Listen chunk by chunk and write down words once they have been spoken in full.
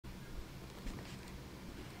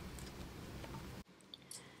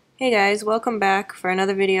Hey guys, welcome back for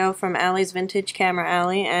another video from Allie's Vintage Camera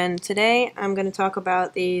Alley, and today I'm going to talk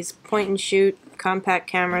about these point and shoot compact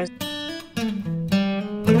cameras.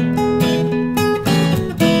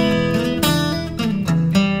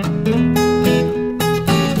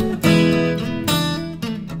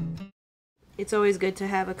 It's always good to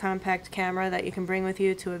have a compact camera that you can bring with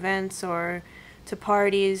you to events or to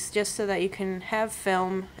parties, just so that you can have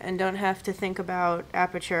film and don't have to think about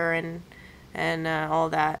aperture and all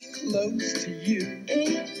that. Close to you.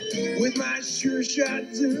 With my Sure Shot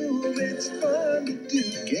Zoom, it's fun to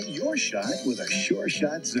do. Get your shot with a Sure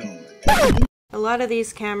Shot Zoom. A lot of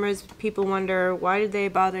these cameras, people wonder why did they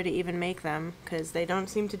bother to even make them, because they don't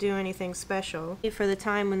seem to do anything special. For the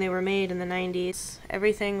time when they were made in the 90s,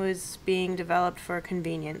 everything was being developed for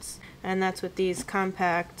convenience, and that's what these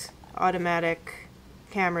compact automatic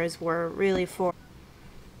cameras were really for.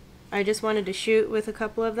 I just wanted to shoot with a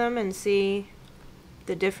couple of them and see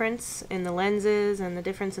the difference in the lenses and the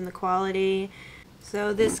difference in the quality.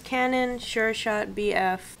 So this Canon Sure Shot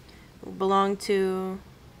BF belonged to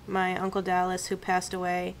my Uncle Dallas, who passed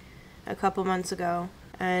away a couple months ago,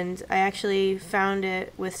 and I actually found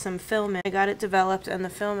it with some film. I got it developed, and the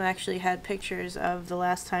film actually had pictures of the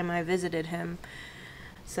last time I visited him,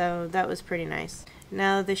 so that was pretty nice.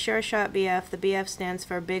 Now the Sure Shot BF, the BF stands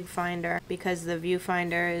for Big Finder because the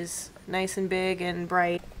viewfinder is nice and big and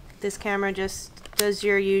bright. This camera just does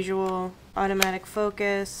your usual automatic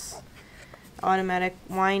focus, automatic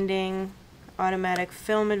winding, automatic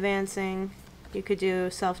film advancing. You could do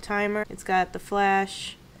self-timer. It's got the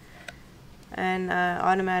flash and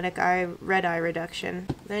automatic red eye reduction.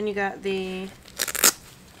 Then you got the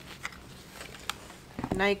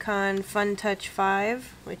Nikon Fun Touch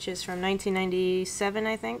 5, which is from 1997,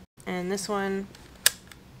 I think. And this one,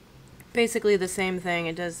 basically the same thing.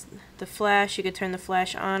 It does the flash. You could turn the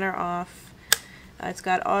flash on or off. It's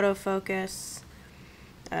got autofocus.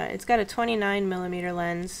 It's got a 29mm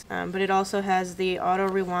lens, but it also has the auto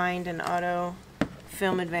rewind and auto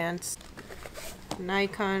film advance.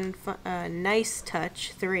 Nikon Nice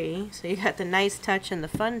Touch 3, so you got the Nice Touch and the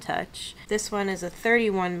Fun Touch. This one is a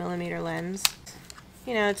 31mm lens.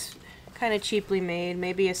 You know, it's kind of cheaply made,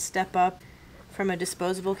 maybe a step up from a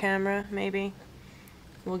disposable camera, maybe.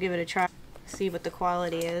 We'll give it a try, see what the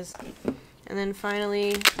quality is. And then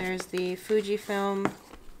finally, there's the Fujifilm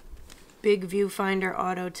Big Viewfinder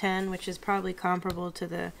Auto 10, which is probably comparable to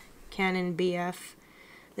the Canon BF.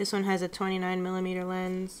 This one has a 29mm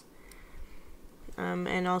lens,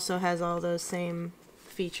 and also has all those same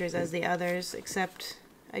features as the others, except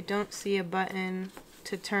I don't see a button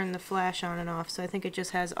to turn the flash on and off, so I think it just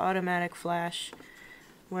has automatic flash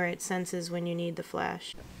where it senses when you need the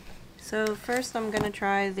flash. So first I'm going to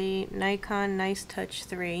try the Nikon Nice Touch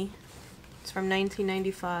 3. It's from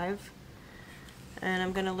 1995. And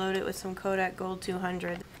I'm going to load it with some Kodak Gold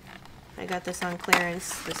 200. I got this on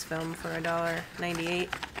clearance, this film, for $1.98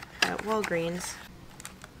 at Walgreens.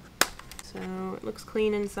 So it looks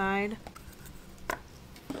clean inside.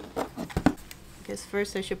 I guess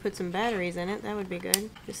first I should put some batteries in it, that would be good.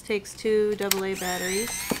 This takes 2 AA batteries.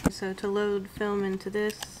 So to load film into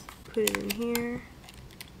this, put it in here,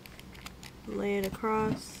 lay it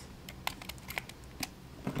across.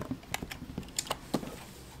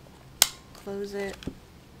 Close it.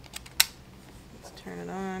 Let's turn it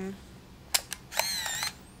on.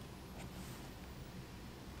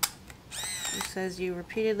 It says you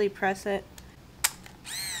repeatedly press it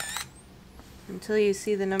until you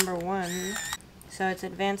see the number 1. So it's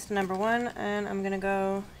advanced to number 1, and I'm gonna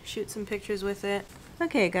go shoot some pictures with it.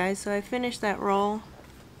 Okay guys, so I finished that roll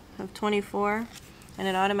of 24, and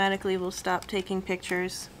it automatically will stop taking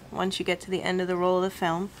pictures once you get to the end of the roll of the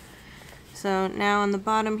film. So now on the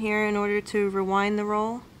bottom here, in order to rewind the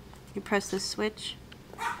roll, you press this switch.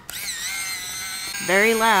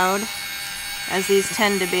 Very loud, as these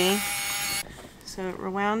tend to be. So it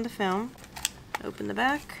rewound the film. Open the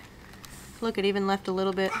back. Look, it even left a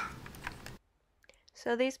little bit.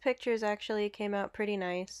 So these pictures actually came out pretty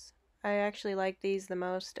nice. I actually like these the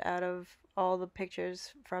most out of all the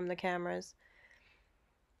pictures from the cameras.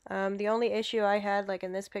 The only issue I had, like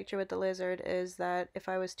in this picture with the lizard, is that if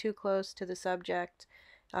I was too close to the subject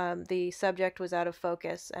was out of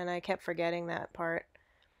focus, and I kept forgetting that part.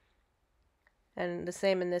 And the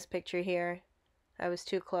same in this picture here. I was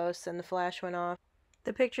too close and the flash went off.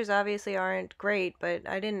 The pictures obviously aren't great, but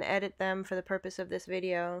I didn't edit them for the purpose of this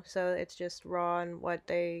video, so it's just raw and what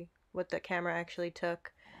the camera actually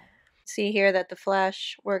took. See here that the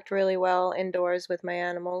flash worked really well indoors with my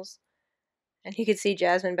animals. And you can see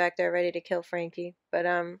Jasmine back there ready to kill Frankie. But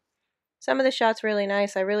some of the shots really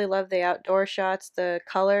nice. I really love the outdoor shots. The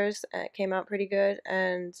colors came out pretty good.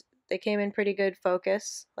 And They came in pretty good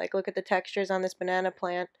focus. Like, look at the textures on this banana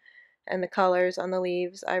plant and the colors on the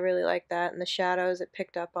leaves. I really like that, and the shadows it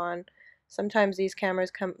picked up on. Sometimes these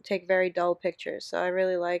cameras take very dull pictures, so I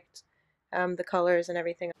really liked the colors and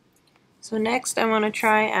everything. So next I want to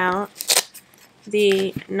try out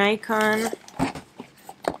the Nikon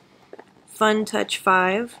Fun Touch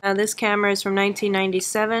 5. Now this camera is from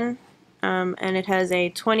 1997, and it has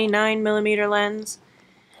a 29mm lens,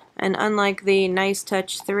 and unlike the Nice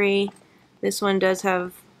Touch 3, this one does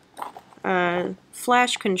have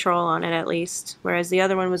flash control on it at least, whereas the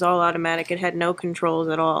other one was all automatic. It had no controls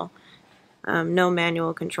at all, no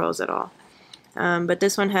manual controls at all. But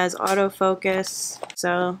this one has autofocus,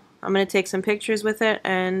 so I'm going to take some pictures with it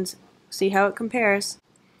and see how it compares.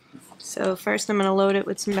 So first I'm going to load it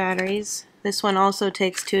with some batteries. This one also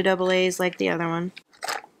takes 2 AA's like the other one.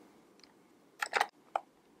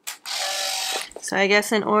 So I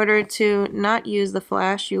guess in order to not use the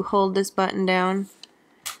flash, you hold this button down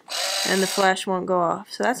and the flash won't go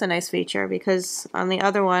off. So that's a nice feature, because on the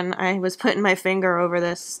other one I was putting my finger over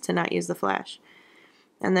this to not use the flash.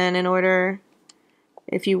 And then in order,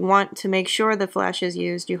 if you want to make sure the flash is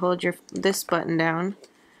used, you hold this button down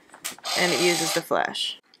and it uses the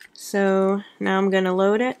flash. So now I'm going to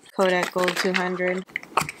load it. Kodak Gold 200.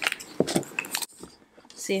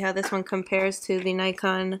 See how this one compares to the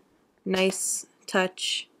Nikon Nice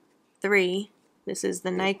Touch 3. This is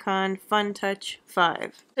the Nikon Fun Touch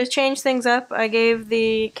 5. To change things up, I gave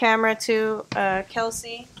the camera to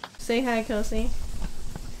Kelsey. Say hi, Kelsey.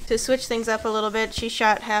 To switch things up a little bit, she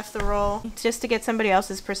shot half the roll just to get somebody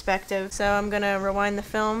else's perspective. So I'm going to rewind the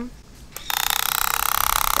film.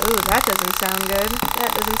 Ooh, that doesn't sound good.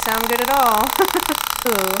 That doesn't sound good at all.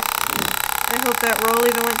 Ooh. I hope that roll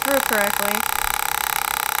even went through correctly.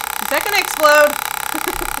 Is that going to explode?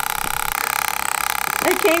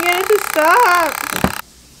 I can't get it to stop!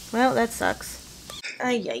 Well, that sucks.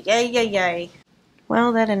 Ay, ay, ay, ay, ay.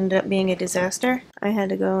 Well, that ended up being a disaster. I had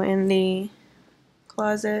to go in the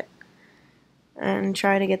closet and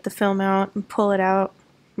try to get the film out and pull it out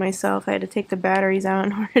myself. I had to take the batteries out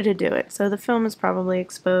in order to do it. So the film is probably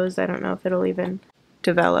exposed. I don't know if it'll even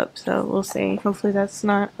develop, so we'll see. Hopefully that's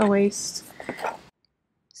not a waste.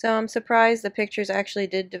 So I'm surprised the pictures actually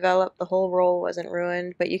did develop. The whole roll wasn't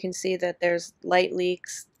ruined, but you can see that there's light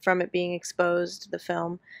leaks from it being exposed to the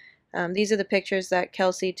film. These are the pictures that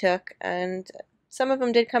Kelsey took, and some of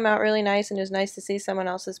them did come out really nice, and it was nice to see someone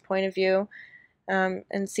else's point of view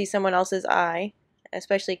and see someone else's eye.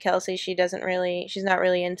 Especially Kelsey, she's not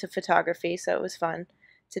really into photography, so it was fun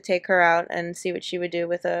to take her out and see what she would do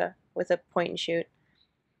with a point and shoot.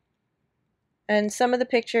 And some of the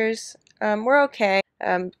pictures were okay.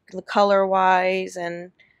 Color-wise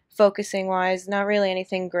and focusing-wise, not really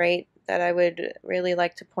anything great that I would really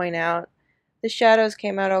like to point out. The shadows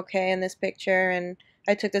came out okay in this picture, and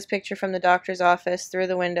I took this picture from the doctor's office through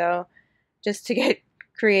the window just to get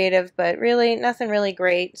creative, but really nothing really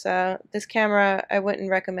great. So this camera I wouldn't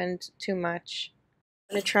recommend too much.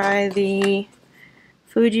 I'm going to try the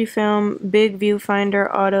Fujifilm Big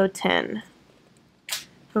Viewfinder Auto 10.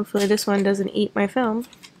 Hopefully this one doesn't eat my film.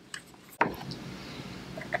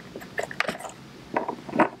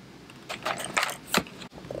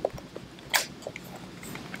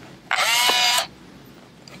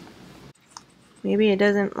 Maybe it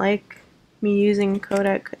doesn't like me using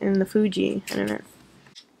Kodak in the Fuji. I don't know.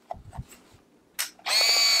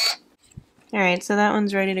 Alright, so that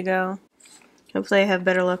one's ready to go. Hopefully I have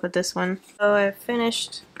better luck with this one. So I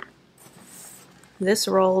finished this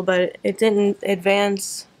roll, but it didn't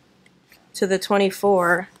advance to the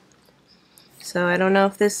 24. So I don't know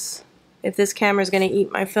if this camera is going to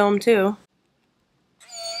eat my film too.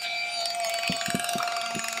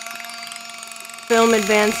 Film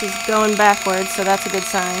advance is going backwards, so that's a good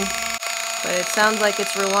sign. But it sounds like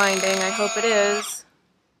it's rewinding. I hope it is.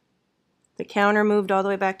 The counter moved all the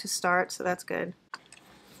way back to start, so that's good.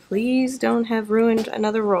 Please don't have ruined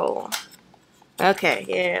another roll. Okay,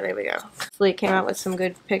 yeah, there we go. Hopefully it came out with some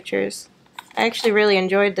good pictures. I actually really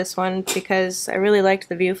enjoyed this one because I really liked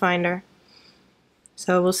the viewfinder.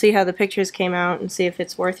 So we'll see how the pictures came out and see if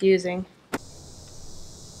it's worth using.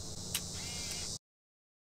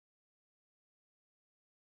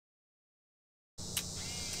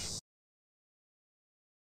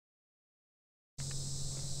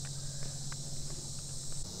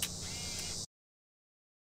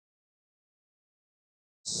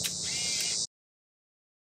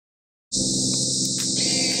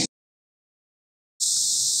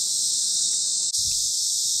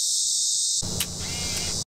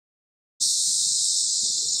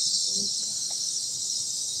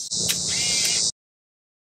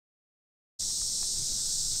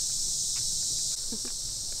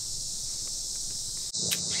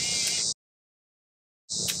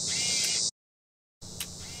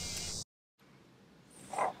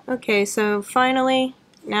 Okay, so finally,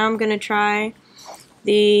 now I'm going to try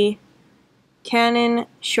the Canon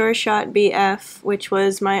Sure Shot BF, which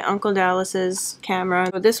was my Uncle Dallas's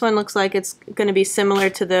camera. This one looks like it's going to be similar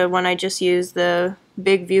to the one I just used, the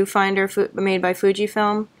Big Viewfinder made by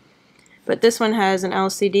Fujifilm. But this one has an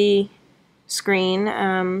LCD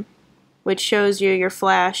screen, which shows you your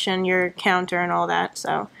flash and your counter and all that.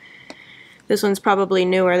 So this one's probably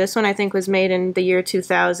newer. This one I think was made in the year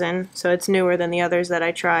 2000, so it's newer than the others that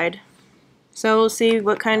I tried. So we'll see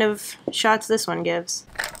what kind of shots this one gives.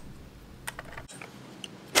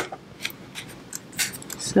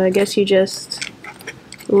 So I guess you just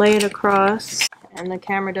lay it across and the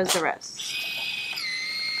camera does the rest.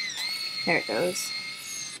 There it goes.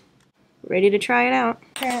 Ready to try it out.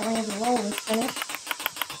 Apparently the roll is finished.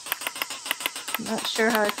 Not sure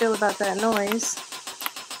how I feel about that noise.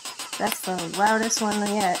 That's the loudest one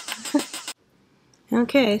yet.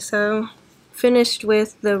 Okay, so finished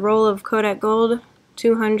with the roll of Kodak Gold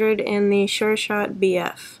 200 in the Sure Shot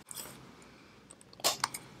BF.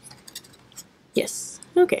 Yes,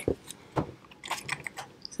 okay.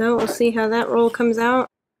 So we'll see how that roll comes out.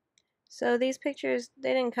 So these pictures,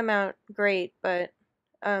 they didn't come out great, but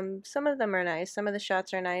some of them are nice. Some of the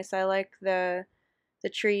shots are nice. I like the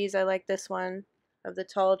trees. I like this one of the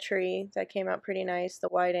tall tree. That came out pretty nice, the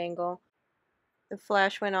wide angle. The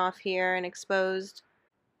flash went off here and exposed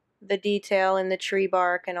the detail in the tree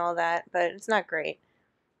bark and all that, but it's not great.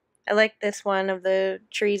 I like this one of the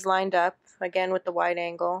trees lined up, again with the wide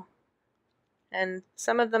angle. And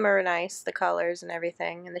some of them are nice, the colors and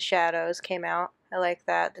everything, and the shadows came out. I like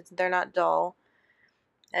that. They're not dull.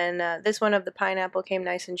 And this one of the pineapple came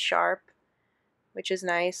nice and sharp, which is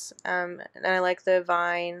nice. And I like the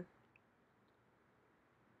vine.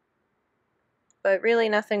 But really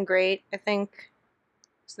nothing great. I think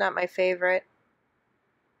it's not my favorite.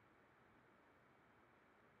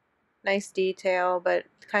 Nice detail, but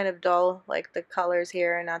kind of dull, like the colors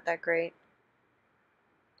here are not that great.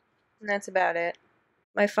 And that's about it.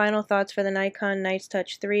 My final thoughts for the Nikon Nice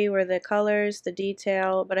Touch 3 were the colors, the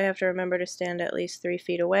detail, but I have to remember to stand at least 3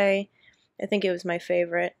 feet away. I think it was my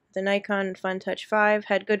favorite. The Nikon Fun Touch 5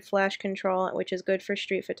 had good flash control, which is good for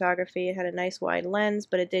street photography. It had a nice wide lens,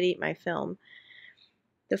 but it did eat my film.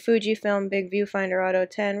 The Fujifilm Big Viewfinder Auto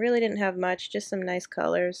 10 really didn't have much, just some nice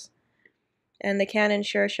colors. And the Canon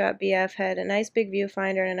Sure Shot BF had a nice big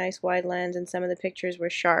viewfinder and a nice wide lens, and some of the pictures were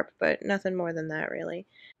sharp, but nothing more than that really.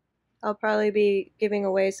 I'll probably be giving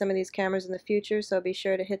away some of these cameras in the future, so be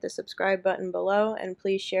sure to hit the subscribe button below and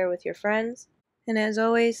please share with your friends. And as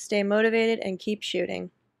always, stay motivated and keep shooting.